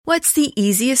What's the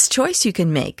easiest choice you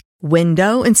can make?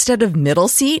 Window instead of middle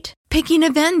seat? Picking a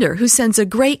vendor who sends a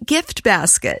great gift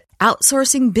basket?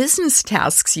 Outsourcing business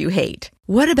tasks you hate?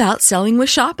 What about selling with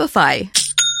Shopify?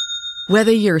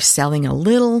 Whether you're selling a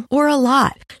little or a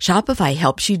lot, Shopify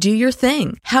helps you do your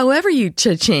thing, however you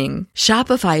cha-ching.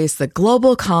 Shopify is the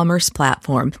global commerce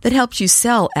platform that helps you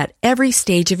sell at every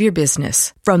stage of your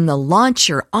business. From the launch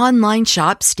your online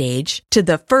shop stage to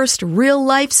the first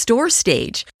real-life store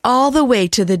stage, all the way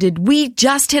to the did we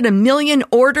just hit 1 million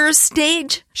orders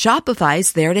stage.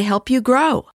 Shopify's there to help you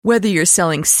grow. Whether you're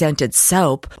selling scented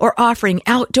soap or offering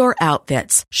outdoor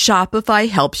outfits, Shopify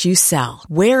helps you sell.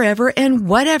 Wherever and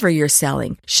whatever you're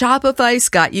selling, Shopify's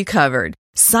got you covered.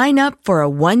 Sign up for a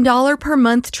 $1 per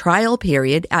month trial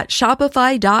period at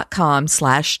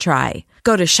shopify.com/try.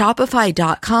 Go to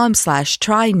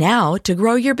shopify.com/try now to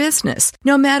grow your business,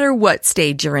 no matter what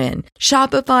stage you're in.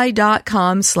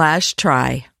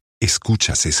 Shopify.com/try.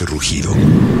 Escuchas ese rugido.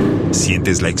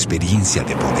 Sientes la experiencia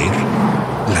de poder,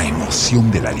 la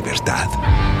emoción de la libertad.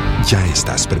 Ya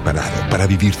estás preparado para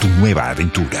vivir tu nueva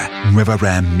aventura. Nueva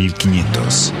Ram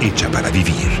 1500, hecha para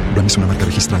vivir. Ram es una marca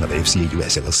registrada de FCA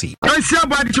US LLC.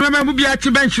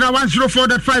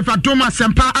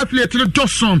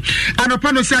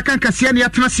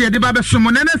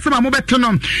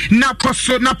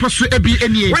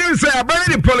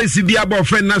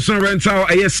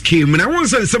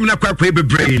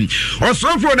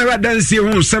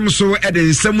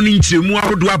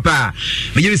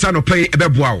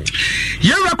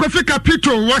 Yewa Kofi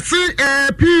Capital was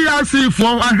PLC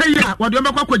for Ahaya, what you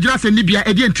make just a Libya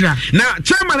Edientra. Now,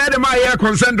 Chairman Adamaya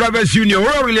Concerned Drivers Union,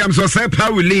 Roy Williams or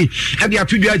Sepa Willie, and the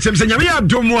Atudia James and Yamia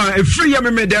Domoa, a free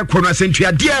Yamada Corona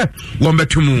Century, dear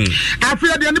Wombetumu. I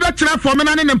feel the Anibatra for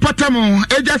Menan and Potamo,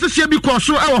 a just a because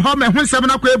our home and when 7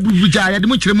 o'clock Buja, and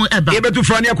Muchimo Eba. Able to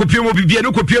find a Copimo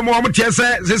Bibiano Copimo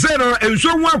Motesa, Zeno, and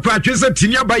so one practice at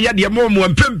Tinia Bayadia Momo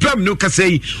and Pem no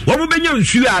Casay, Womubenyan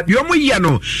Shua,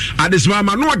 Yomoyano. This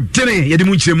mama no tene ye de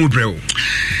munche mu breo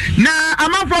na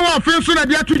amafa wa ofenso na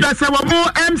dia tu da se wa mo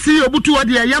MC obutu wa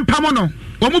dia yampamo no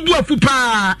Wamubu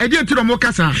afupa edientiro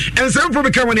mokasa and some from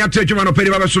the company at Church Mano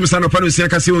Pedi Baba Sumisano Panusia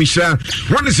Casio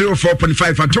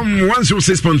 104.5 Atom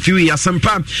 106.3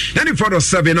 Asampa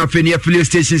 94.7 of any affiliate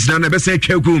stations na bese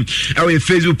Cheku our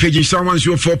Facebook page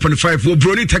 104.5 wo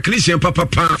brony technician Papa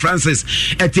Francis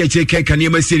ETHK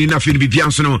Kanema Siri na fin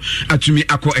Bibianso atumi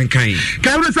akọ enkan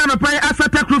Kauru sana pai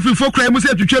asata krufi fokra mu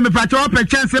se twetwe me pacha open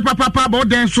chance papa bo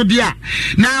den so dia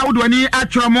na wodwani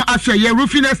atro mo ahwe ye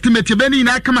roofing estimate beni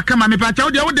na kama me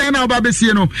pacha dia wo den na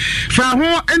obabesie no fa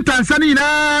ho intansane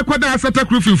na kwada asata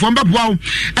krufi fo mbaboa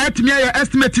etimi ya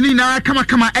estimate ni na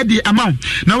kama edi amount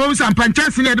na wo san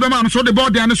panchance ni edi ma no so de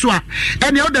board den so a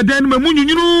ene oda den ma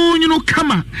munyunyunu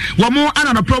kama wo mo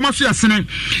ana no promotion yasene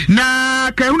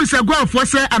na kahunu se gwafo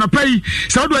se anopai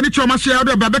se wodwani choma so ya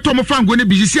oda babeto mo fango ne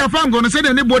bisi afango no se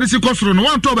de ne body si kosoro no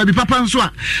won to ba bi papa nso a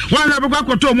wan ha be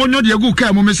kwakoto monyo de egu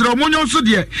ka mu mesra monyo nso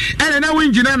de ene na wo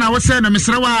engineer na wo se na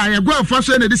mesra wa ya gwafo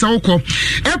so na di sa wokọ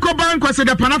Eco Bank was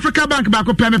the Pan Africa Bank back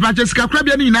up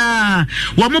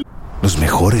Los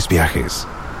mejores viajes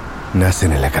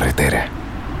nacen en la carretera,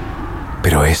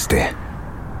 pero este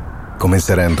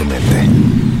comenzará en tu mente.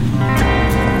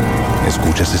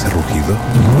 ¿Escuchas ese rugido?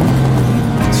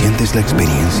 ¿Sientes la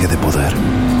experiencia de poder?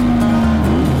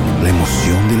 ¿La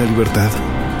emoción de la libertad?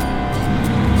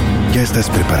 Ya estás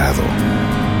preparado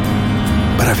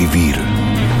para vivir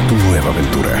tu nueva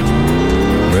aventura.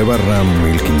 Nueva Ram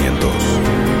 1500,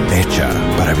 hecha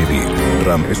para vivir.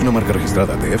 Ram es una marca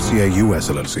registrada de FCA US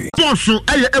LLC. Poso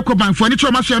Eco Bank for any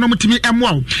trauma no mutimi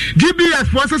emwa. DBS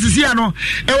for sisi ano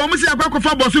e wo musi akwa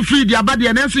fa boss free dia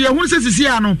bade na enso ye hu sisi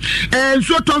ano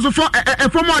enso tonso for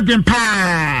for more than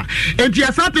pa. Enti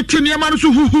asate tiniema no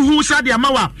so hu sa dia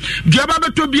mawa. Dia ba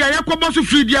beto bia ye kwa boss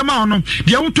free dia ma no.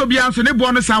 Dia hu to bia so ne bo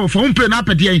no sa wo for mpe na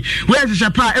apede we hye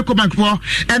pa Eco Bank for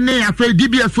ene afa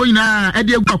DBS for ina e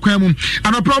de egu akwan mu.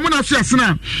 Promo na so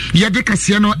asena ye de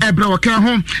kase no ebra wakan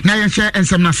ho na ye hye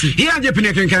ensem na se ye age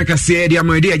pene kan kase de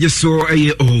amade age so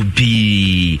eye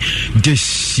obi de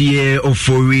sie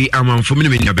ofori amanfo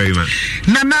me nya berima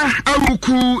nana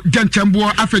awuku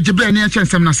jantambo afegibre ne ye hye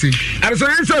ensem na se arso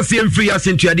enso se mfiri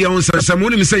asentuade on sansam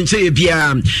woni me senche ye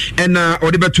bia ena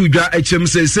ode betu dwa achem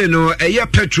se no eye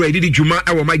petrol de dwuma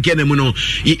awo magene mu no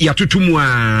ya totumu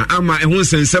a ama ehun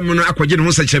sensem no akwaje ne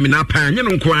ho sachemi na pa anye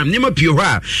no nko am nyema pio ho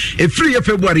a efiri ye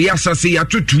February asase ya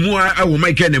totumu a wo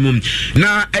Michael enemu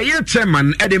na eye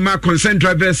chairman edema Concerned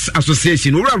Drivers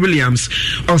Association Ura Williams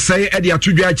or say edi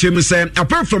atudwa chemu say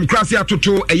apart from class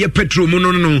atoto eye petrol mu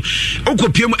no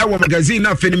okopiem e wo magazine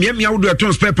na feni me wodo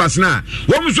aton spare parts na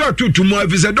wo mu so atutu mo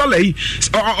avisa dollar yi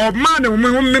o man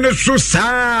wo me so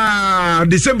sa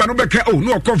December no beka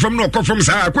no confirm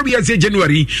sa ko bi ase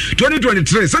January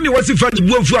 2023 sani wasi fa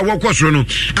buafu a wo kosoro no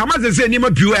amaze se ni ma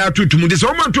piwa atutu mu de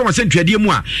so man to ma se ntwade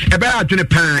mu a e ba atwene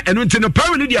pa eno nti no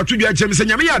power ni di atudwa chem se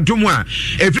nyame ya adomu a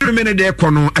every minute de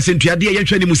kono ase ntwade ye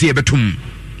hwani mu se ye betum.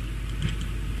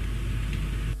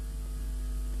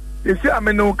 You see, I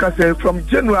mean, no, from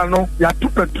January, no, you have to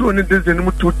petrol in this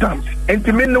anymore 2 times. And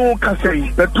to me, no,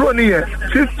 petrol here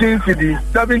 15 cedi,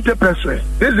 70%.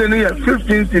 This is here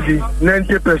 15 cedi,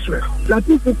 90%. That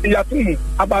is, you have to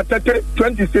about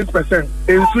 26%.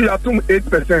 And so you have to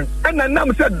 8%. And then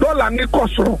I'm saying dollar ni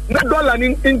kosoro, na dollar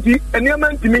ni inti, and you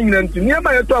man to me nanti, you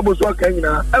man to abuswa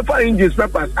kanya. If I inject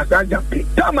papers, as I jump.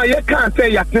 Tama ye can't say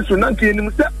ya tesu nanti ni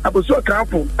musa abuswa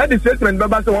kafu. And the statement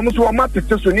baba say wamusu wamati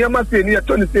tesu ni amase ni ya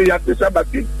toni say ya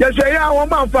tesabati. Ya shaya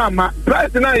wama farmer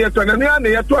price na ya toni ni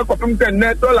ane ya tuwa kwa pumte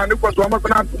net dollar ni kosoro wama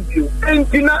kuna pumti.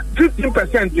 Inti na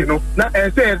 15% you know. Na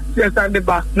say sande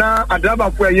ba na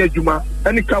adraba fwe ye juma.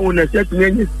 Any car will set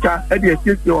any car at the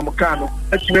estate of Macano,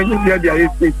 at many the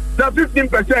estate. Now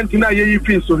 15% in a year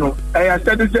fees, no. I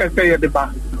said to say at the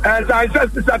bar. As I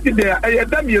said Saturday, I had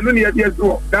them you know years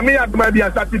ago. Now me at maybe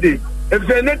a Saturday. If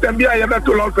they net and be a ever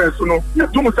to law person, no,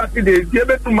 two Saturdays, give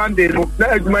it to Monday, no,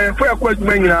 that's my fair question,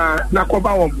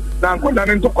 Nakobawam,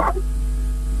 Nankodan to Quap.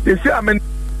 They say, I mean.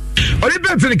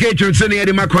 Olympic Syndication sending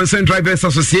Edema Concerned Drivers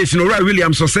Association Ura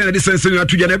Williams or Senate Sensory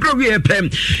to Janebro PM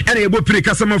and a Bopri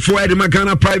customer for Edema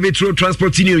Ghana Private Road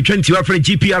Transport Union 20 for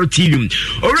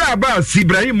GPRTU Ura Abbas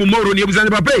Ibrahim Mumoro Niabuzan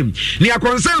Babe near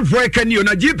concern for a canyon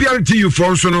a GPRTU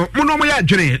for Sono Monomoya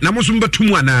Jene Namusumba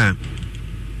Tumwana.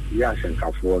 Yes, and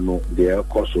no, the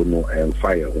cost no and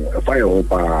fire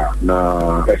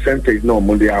na percentage no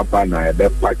money apa na e be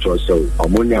patch so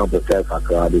ammonia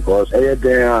better because there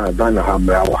than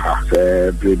hamra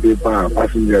say baby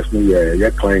passengers no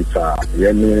ye clients are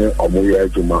ye ni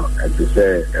omoye juma and to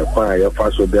say e fire ye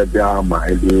fa so there ma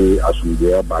e dey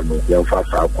asumde ba no ye fa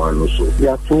sa kwan no so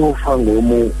ya to fango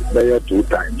mu be 2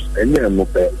 times and ye no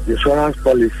pe insurance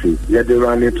policy ye dey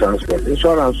running transport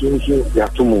insurance so ya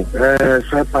to mu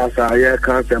I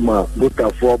can't say ma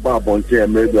buta for babonti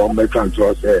maybe on me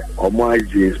control say or my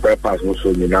is purpose so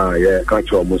you know yeah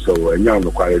control mo so enya no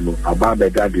kware no aba be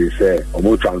daddy say o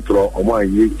mo control o mo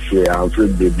yi share and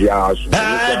free baby house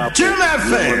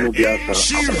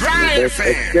she right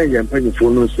fair yeah pen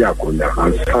for no see akonya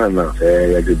ansana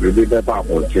ya de baby be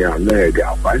babonti na e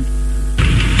ga find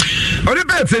on the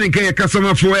bed sending a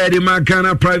customer for Edema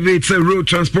Ghana Private Road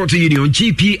Transport Union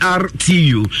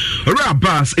GPRTU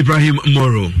Rabas Ibrahim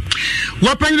Moro.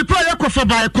 Wapen the prayer for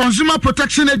by Consumer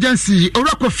Protection Agency or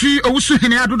Kofi Owusu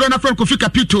Hene Adona from Kofi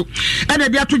Capito and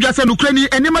the Atu Jasa Ukraine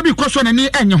and never be question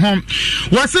any home.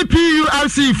 Was a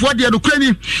PURC for the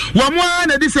Ukraine? One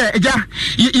more this ya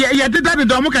did that in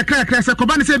Domoka Crackers a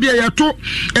Kobani Sabia to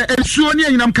Suonia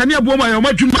in Amkania Boma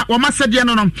or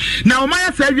Masadianum. Now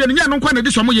Maya said you don't want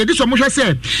this Musha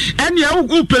said, and ya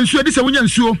open so this a winyan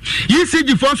so. You see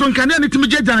the force on Canada to me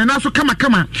and also come.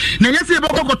 Now, yes,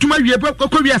 about to my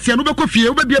Korea, no coffee,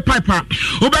 over be a piper,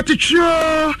 over to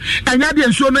show, and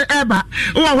Yadian so no ever.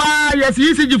 Oh, why, yes,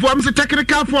 easy forms a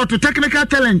technical for to technical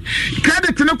talent.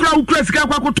 Credit to no crowd,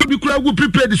 Kreska, to be crowd who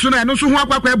prepared the sooner, and also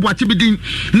what to be doing.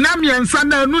 Nami and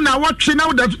Sanda, Nuna, watching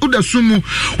out that Uda Sumu.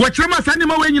 Watch them as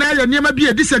animal when you are never be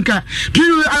a decent car.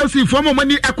 PULC former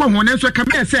money aqua, and so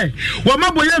come here, say, well, my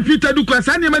boy. Peter Dukas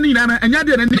and Manina and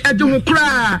Yadian and Edum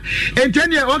Cra and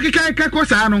Tanya Okika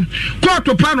Cosano.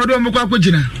 Quarto Pano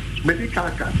Domokajina. Medical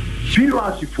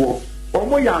PURC for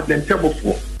Omoya than table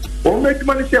for. O make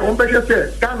money say on better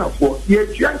say Ghana for ye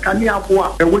Tian Kania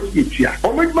Boa and what ye tia.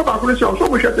 O make my population so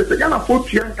much as Ghana for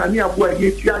Tian Kania Boa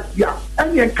ye tia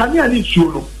and ye Kania need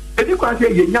Suno. And you can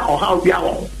say ye or how they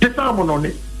are. The salmon on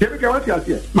it.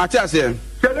 Matthias here.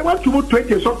 So they want to move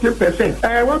 20-something%.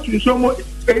 I want to show more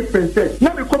 8%.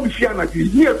 Now they come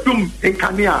Fiana, near Doom in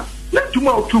Kania. Let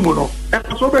tomorrow,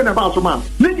 and so ben about a man.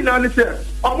 Lady Nanny said,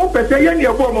 I'm more per se, any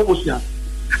of Bomosia.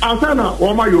 Ansana,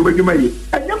 or my regiment,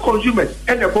 and your consumers,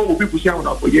 and the bomb will be pushing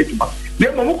out for yet.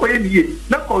 Then Momoko,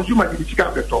 not consumer in the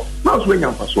Chicago, not swing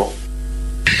on for so.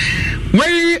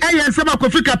 Wey aye nsema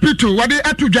Kofi Kapito wade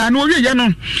atudwa no wie ye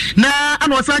no na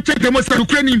ana wasa check mo sa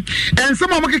Ukraine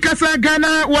ensema mo kekasa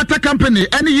Ghana Water Company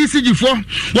ene ECG fo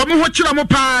wo mo ho kira mo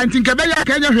pa ntinka be ya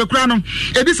ka nya hwekura no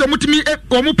edi so mutimi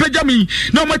wo mo pagami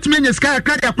na mo timi nya sky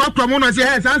ka ya kwakwa mo no se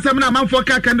he sansem na manfo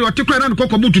ka ka ndi otekura na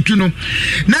kokko bututu no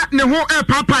na ne ho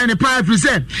papa ne pa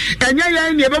frise enya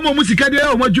yan ne be mo musika de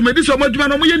o mo adwuma edi so mo adwuma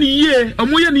no mo ye ni ye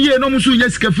no mo so nya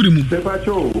sika firi mu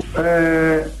Pepacho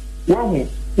wo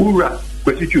ura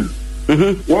kwesichu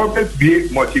wo be bie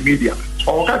multimedia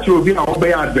o ka ti obi a wo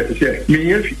be advert share me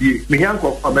yen fidie me yan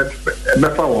ko fa me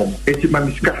fa wo enti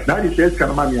mamiska that is says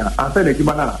kana mamia asa na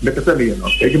jima na me pese me no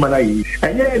ejima na yi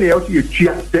enye ne o ti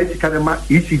etua say kana ma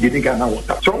isi je ni Ghana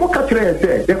Water so mo ka tire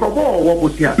say de ko bo wo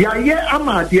bosia ya ye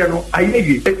ama de no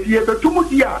ayeyi etie betumu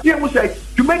dia ye mo say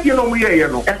tumedi no mo ye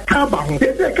no e ka ba ho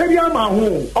say kari ama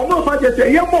ho o mo fa je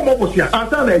say ye mo bosia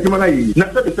asa na ejima na yi na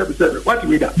se what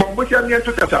we da bon mo sia mi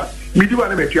to kata mi di wa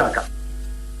na me tuaka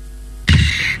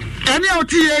Any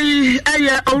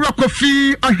OTA Owura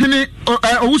Kofi Ohene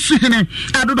Owusu Hene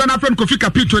adodo na friend Kofi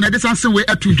Kapito na distance way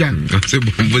atudwan. Se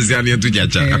bombozi ani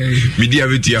atujacha. Media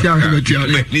vetia.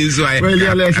 Ni so ai. Well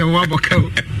ya lesson wa boka.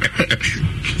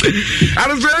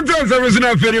 Alexander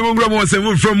Sarusina Feri Mongro mo se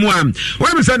from one.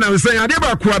 When we say now say ade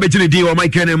ba ko abegine di o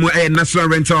Mike na mu National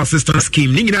Rental Assistance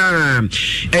Scheme. Ni nyina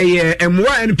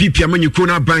MY NPP amanyuko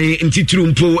na ban ntituru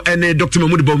mpo ene Dr.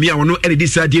 Mahmoud Bawumia wono ene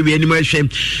disade we anima hwe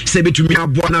se betumi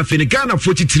abo na Ghana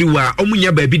 43 wa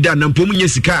omunya ba bi da na mpo munya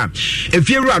sika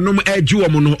efieru anom eju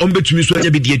omo no ombetumi so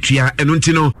anya bi di atua eno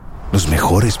ntino. Los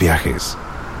mejores viajes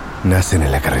nacen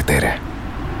en la carretera,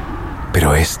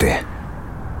 pero este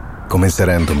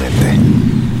comenzará en tu mente.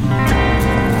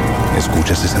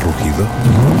 ¿Escuchas ese rugido?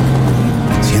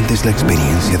 ¿Sientes la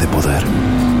experiencia de poder?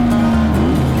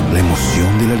 ¿La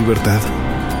emoción de la libertad?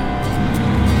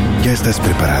 Ya estás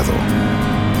preparado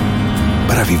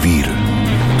para vivir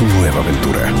tu nueva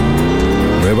aventura.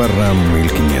 Nueva RAM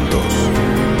 1500.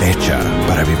 Hecha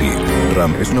para vivir.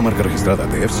 RAM es una marca registrada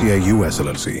de FCI US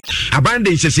LLC.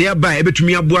 Abandon se aba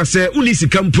ebetumi aboa se uni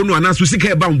sika mpo no anaso sika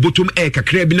eba mbotom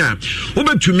kakra bi na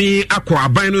obetumi akwa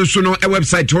aban no so no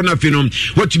website ho na fe no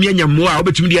watumi anyamo a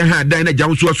obetumi de ha dan na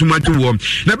jawo so asomatu wo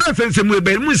na ba fense mu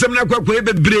ebe mu nsem na kwakwa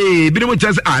ebebre bi no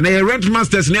chance na rent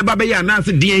masters na eba be ya na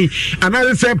se den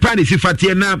ana se pani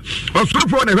sifatie na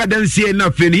osofo na hwadan sie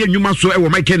na fe ne nyuma so ewo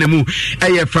Mike na mu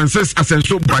Francis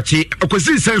Asenso Boache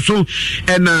akosi senso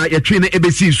na yatwe na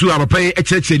ebesi su abapa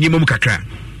echeche ni mum kakra.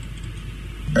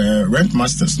 Rent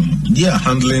masters, they are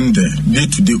handling the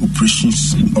day-to-day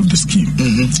operations of the scheme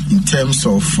in terms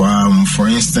of,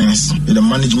 for instance, the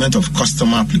management of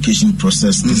customer application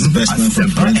process, disbursement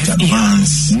of rent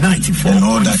advance, and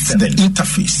all that, the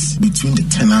interface between the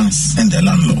tenants and the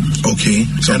landlord. Okay,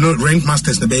 so no rent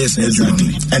masters, the base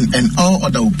exactly, and all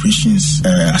other operations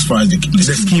as far as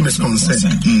the scheme is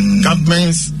concerned.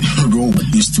 Government's role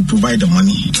is to provide the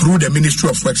money through the Ministry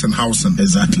of Works and Housing.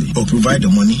 Exactly, provide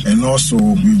the money, and also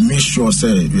we make sure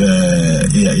say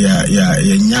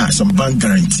some bank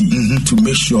guarantee to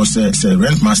make sure say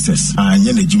rent masters and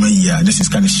this is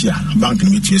kind of share bank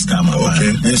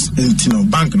okay, and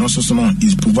bank also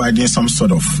is providing some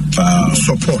sort of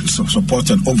support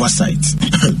and oversight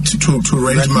to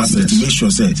rent masters to make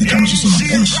sure say the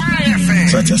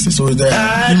so there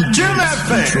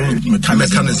control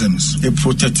mechanisms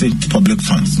protecting public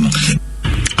funds.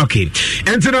 Okay,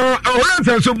 and so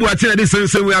so Boache this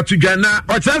so we are to Ghana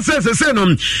or say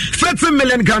no 30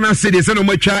 million Ghana cedis no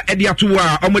mocha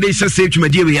ediatoa omode say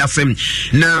twumadi we asem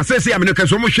na say amenoka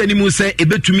so mo hwani mu say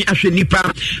ebetumi ahwe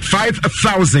nipa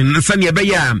 5000 sane ebe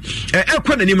ya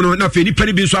ekwana nim no na fe nipa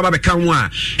ni bi so aba be kan ho a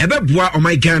ebeboa o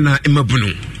my Ghana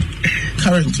emabunu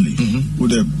currently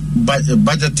with a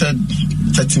budgeted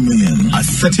 30 million.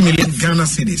 30 million Ghana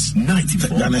cedis.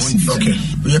 94 Ghana cedis. Okay.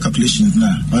 We have calculations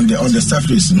now on the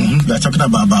surface. We are talking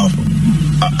about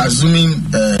assuming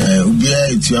we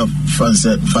have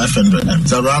 500.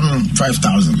 It's around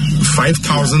 5,000.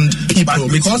 5,000 people.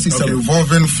 But because it's a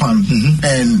revolving fund,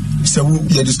 and so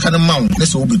this kind of amount,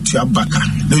 let's say we be to back.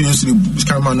 They usually this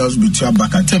kind of amount will be to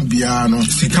back. 10 piano.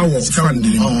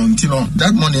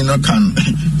 That money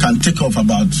can take off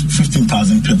about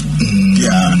 15,000 people.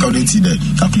 Yeah, according to the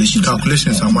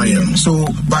calculations are my so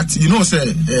but say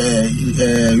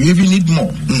we even need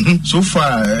more. So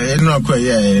far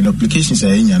the applications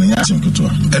are in there's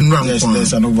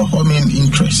an overwhelming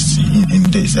interest in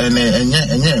this and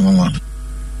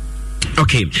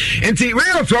Okay. Enti we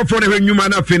also for the nyuma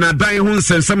na fe na dan ho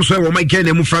nsensem so we make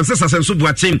na mu Francis Asenso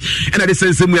Buache and the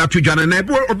sense mu atudwana na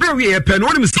obre we e pe no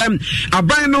onim sam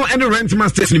aban no and rent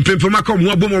masters ni prempema kom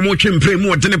ho abom mo twempre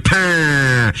mu odene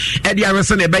pa e dia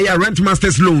rese na be ya rent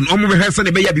masters loan omo be hese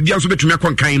na be ya bibia so betumi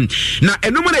akonkan na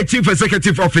enum na chief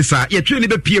executive officer ye twe ni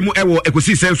be pie mu ewo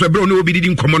ekosi senso ebre no obi didi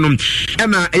nkomo no e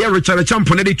na e Richard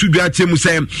Champo na de tudwa ache mu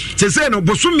se se no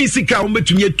bosumi sika o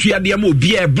betumi atuade am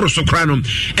obi e bro so kra no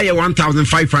e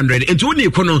 1500 enti woni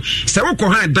kono se wo ko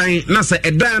ha dan na se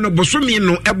edan no bosumi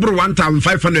no ebro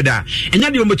 1500 a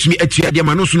enya de o betumi atuade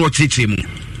ma no so no chiche mu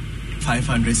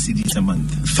 500 cedis a month.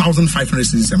 1,500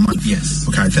 cedis a month. Yes.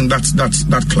 Okay, I think that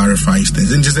clarifies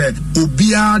things. And just say,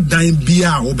 Obia dime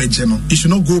bia obejeno. It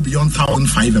should not go beyond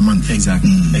 1,500 a month.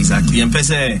 Exactly. Exactly. And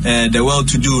pese the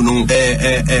well-to-do no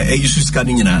you should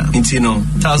scanning na. Into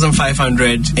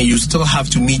 1,500, and you still have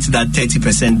to meet that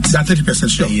 30%. That 30%,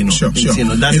 sure. Sure.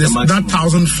 That's the maximum. That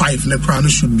 1,500 necrano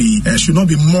should not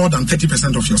be more than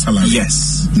 30% of your salary.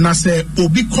 Yes. Now say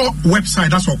Obiko website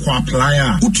that's what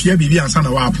apply. Utie bibi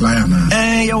ansana wa apply.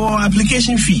 Your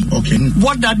application fee. Okay.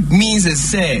 What that means is,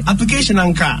 say, application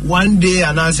anka 1 day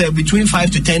and I say between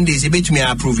 5 to 10 days, it may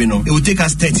approve, it will take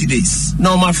us 30 days.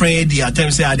 Now, my friend, the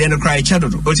attempt say I didn't cry each other.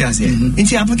 What you say?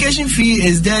 The application fee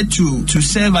is there to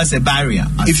serve as a barrier.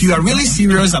 If you are really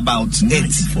serious about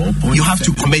it, you have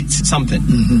to commit something.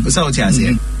 That's what you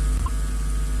say.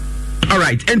 All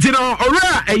right, and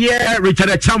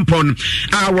Richard Champon,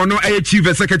 our chief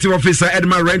executive officer,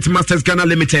 Edma Rent Masters Ghana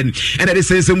Limited, and that is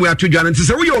saying we are to join and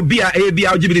say we will be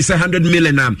I'll give you 100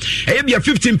 million now. Be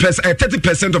 15%,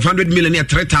 30% of 100 million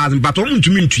 3,000, but only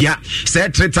to mean say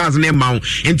 3,000 amount.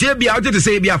 And be out to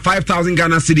say be 5,000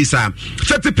 Ghana cedis,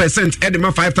 30%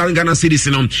 Edma 5,000 Ghana cedis,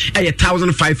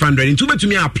 1,500. And to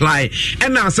me apply,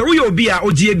 and now so we will be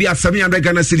 700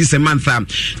 Ghana cedis a month,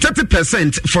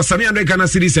 30% for 700 Ghana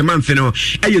cedis a month.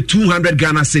 200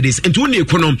 Ghana cedis and to only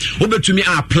econom over to me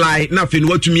apply nothing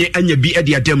what to me and you be at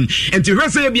the atom and to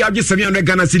say be 700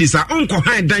 Ghana cedis are uncle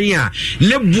high dania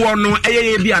nebuono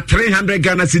be at 300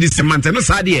 Ghana cedis a month and no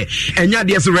sadie and ya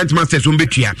dear rent masters won't be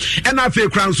here and I feel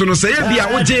crown so no say be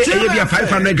a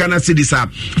 500 Ghana cedis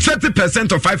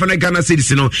 30% of 500 Ghana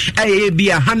cedis be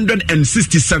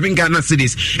 167 Ghana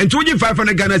cedis and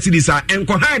 500 Ghana cedis and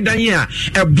high dania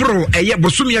a bro a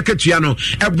bosumia katiano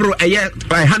a bro a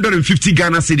 150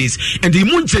 Ghana cedis and the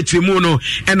munche mono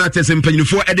and at some penny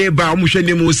for a day ba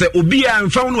mushene mu say obia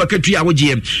found wakatri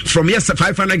awogiem from yes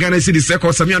 500 Ghana cedis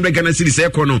or 700 Ghana cedis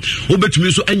ekono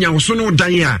obetumi so anya so no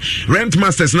dan ya rent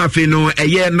masters na fe no a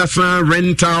year national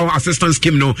rental assistance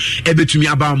scheme no ebetumi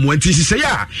aba mu anti say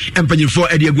ya empanyi for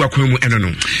e de agu akwan mu eno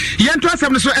no yento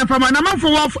asem so empama na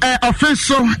manfo of offense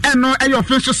so eno e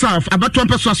offense self abato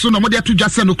ampeso so no mo de atudwa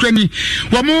se no krani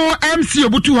wo mo MC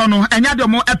obutu ho no enya de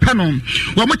mo epe no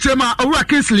wo mo chema Owura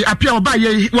Kingsley apia oba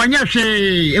ye wanya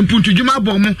hwe empuntu djuma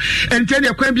bom ente ne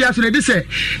kwan bia so ne di se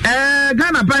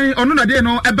Ghana ban ono na de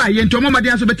no eba ye nto mo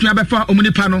made so betumi abefa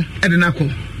omunipa no e de nako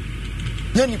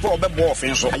nyani po obebo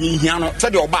ofin so ayi hia no se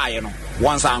de oba ye no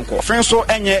wansa anko ofin so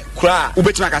enye kura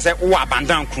ubetumi aka se wo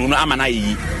abandan kru no amana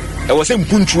yi e wo se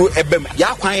mpuntu ebem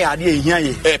ya kwan ya de ehia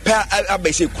ye pe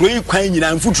abese kru yi kwan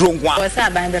nyina mfuturo nko a wo se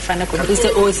aban befa ne ko se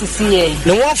OCC ye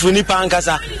no wo fru ni pa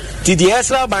nkasa ti di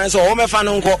extra ban so wo mefa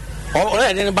no nko o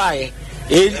e de bae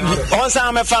on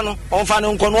sa mefa no on fa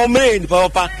no nko no made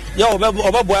papa ya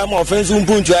obebo am offense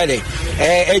mpuntu ade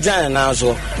ejan na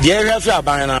so de ehia fi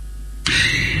aban na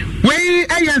we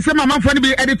ayense mama fo ni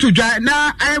bi edit to dwa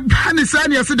na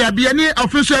panisani yesi da bia ni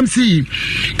official MC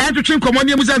entwetwe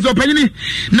komoni emuzanzo panyini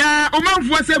na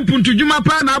omanfo se mpuntu dwuma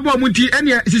pa na abo amunti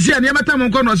ene sisi ane mata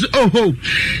monko no so oho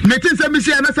metin se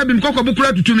misi ana sabi mkoko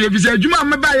bukura tutumi evisa dwuma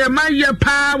maba ye maye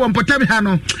pa wo mpotam ha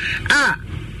no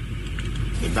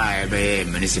be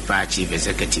municipal chief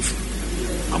executive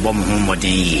abo mo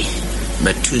modern yi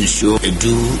betu nsuo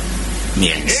edu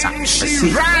just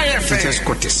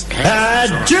got this.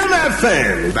 Jim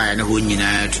FM. By no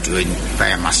hunina to by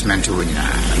a massman to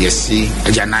yes, see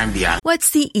a janambia. What's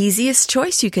the easiest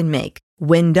choice you can make?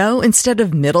 Window instead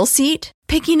of middle seat?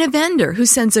 Picking a vendor who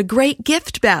sends a great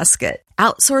gift basket?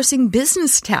 Outsourcing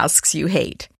business tasks you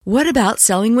hate? What about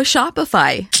selling with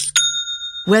Shopify?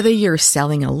 Whether you're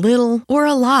selling a little or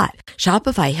a lot,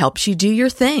 Shopify helps you do your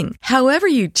thing, however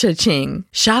you cha-ching.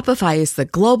 Shopify is the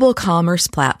global commerce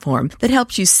platform that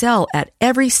helps you sell at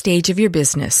every stage of your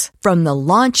business. From the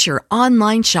launch your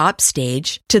online shop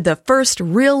stage to the first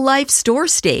real-life store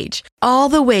stage, all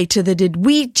the way to the did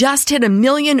we just hit 1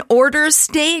 million orders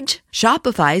stage.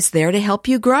 Shopify's there to help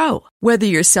you grow. Whether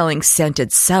you're selling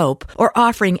scented soap or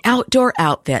offering outdoor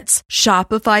outfits,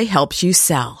 Shopify helps you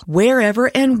sell.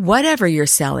 Wherever and whatever you're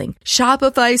selling,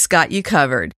 Shopify's got you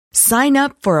covered. Sign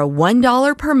up for a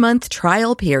 $1 per month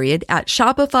trial period at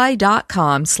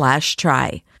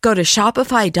shopify.com/try. Go to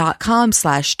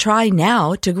shopify.com/try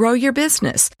now to grow your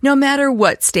business, no matter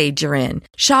what stage you're in.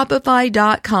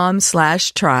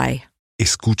 Shopify.com/try.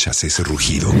 ¿Escuchas ese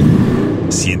rugido?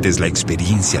 ¿Sientes la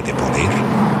experiencia de poder?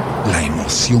 ¿La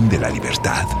emoción de la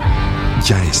libertad?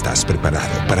 Ya estás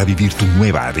preparado para vivir tu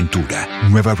nueva aventura.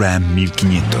 Nueva Ram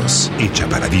 1500, hecha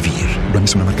para vivir. Ram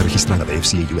es una marca registrada de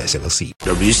FCA US LLC.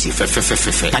 WC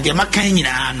Padema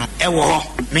Kanyina no ewo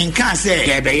men kan say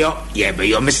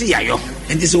yebeyo me say yayo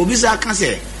enti so obi sa kan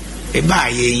say e ba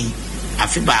ye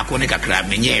afi ba ko ne kakra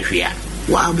menye hwea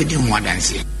wa obedi ho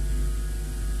adanse.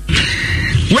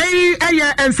 Wey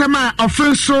ensama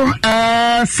offenso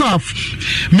soft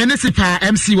municipal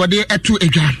MC wode etu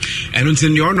edwa eno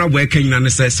ntin the honorable Kanyina ne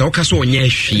say se woka so onye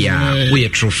hwea we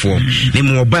trofo ne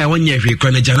mo ba onye hwea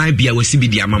kwa na jana bia wasi bi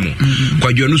di amamo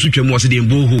kwadwo no so twam wose de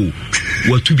mboho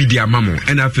watu bi di amamo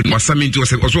ena afi wasamenti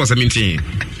wose wasamenti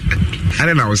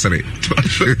ale na wosere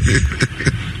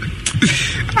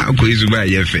akoizu ba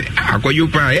yefe akoyu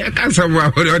pa ya kansa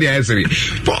wa ori asiri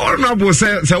for no bo se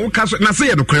wokaso na se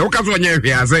ye no kre wokaso onye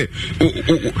hwe ase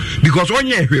because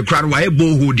onye hwe kra wa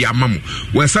ebo hu di amamo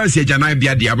we sanse agana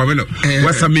bia di amamo no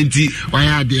wasamenti wa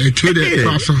ya de to the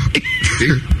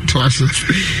toaso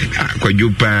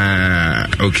akoyu pa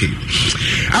okay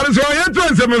also ya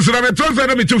to se mo sura me to se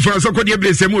na me to for so ko de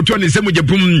blese mo to ne se mo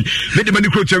jepum me de mani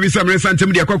kro twa wi samre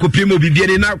santem de akwa pie mo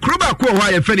bibie na kro ba ko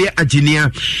ho ya fe ne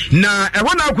aginia na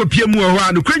ehona akopie mu ho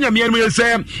a no kwanya me mu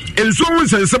se enso wo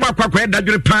nsensem akwakwa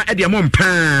dadwere pa e de mo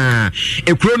mpa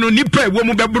ekro no nipa ewo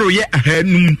mu bebro ye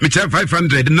ahanum me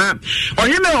 500 na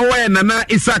ohene ho na na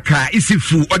Isaka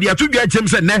isifu ode atodwa chem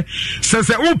se ne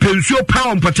se wo pensuo pa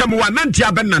on patam wa nante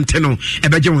abenante no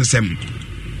ebeje wo nsem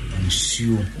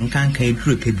nsuo nkanka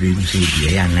eduro kebre mu se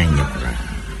bia ya nan ye kura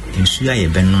nsuo aye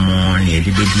benom ne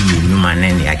ede bedi enuma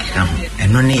na ne akeka ho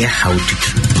eno ne ye how to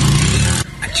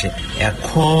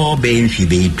call Benfi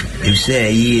Bed. You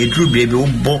say, ye drew baby or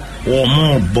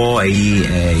more boy,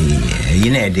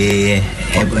 the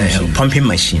pumping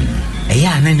machine. A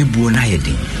yarn any boon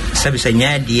hiding. Service a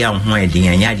yadi and wedding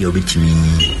and yadi over to me.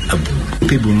 A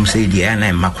people say the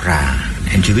Anna Macra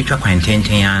and to be to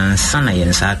acquainting and Sana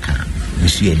and Saka,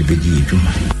 Monsieur the Bedi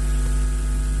Juma.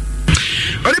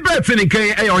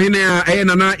 Olibetinike ohine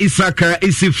nana Isaka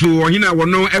isifu ohine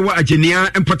wono ewa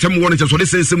agenia empatam won so de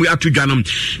sensem we atudwanum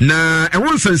na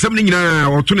ehon sensem ni nyina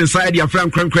oto ne side ya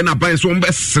fran krankran na ban so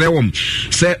ombesre wom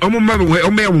se omma we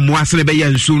ommo asere be ya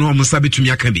nsu no omsa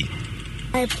betumi aka bi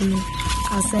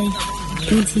asai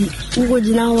nti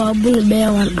ugojina wa bunu be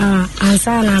wan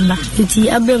ansa na ba nti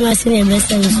abrema sene be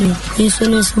sensu yeso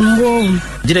no sumbo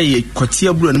jira ye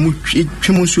kwatia buru na mu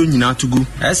twemu nsuo nyina togu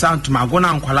esa antuma agona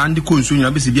ankwala ndi ko nsuo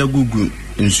nyina besi bia gugu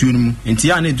nsuo mu nti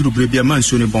ya na duru brebia ma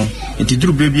nsuo ne bon nti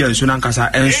duru brebia nsuo na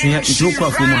nkasa ensuo ya nti okwa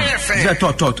afoma jira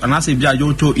tot anase bia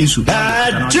yoto insu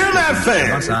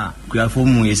asa kwa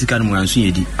afomu yesika no nsuo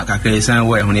yedi akaka san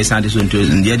wa ehone san de so nto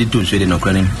ndi ade to nsuo de no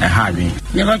kwani ha adwen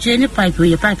ne ba cheni pipe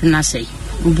ye pipe na sei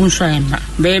ubunso emba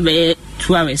bebe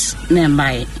 2 hours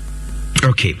nembae.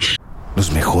 Okay.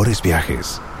 Los mejores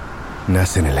viajes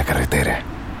nacen en la carretera,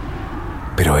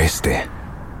 pero este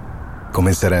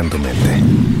comenzará en tu mente.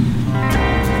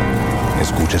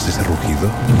 ¿Escuchas ese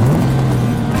rugido?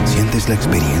 ¿Sientes la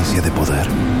experiencia de poder?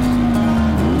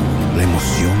 ¿La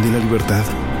emoción de la libertad?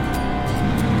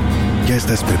 Ya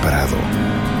estás preparado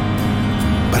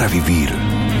para vivir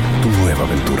tu nueva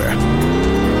aventura.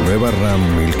 Nueva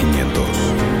Ram 1500,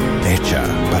 hecha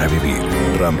para vivir.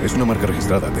 Ram es una marca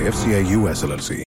registrada de FCA US LLC.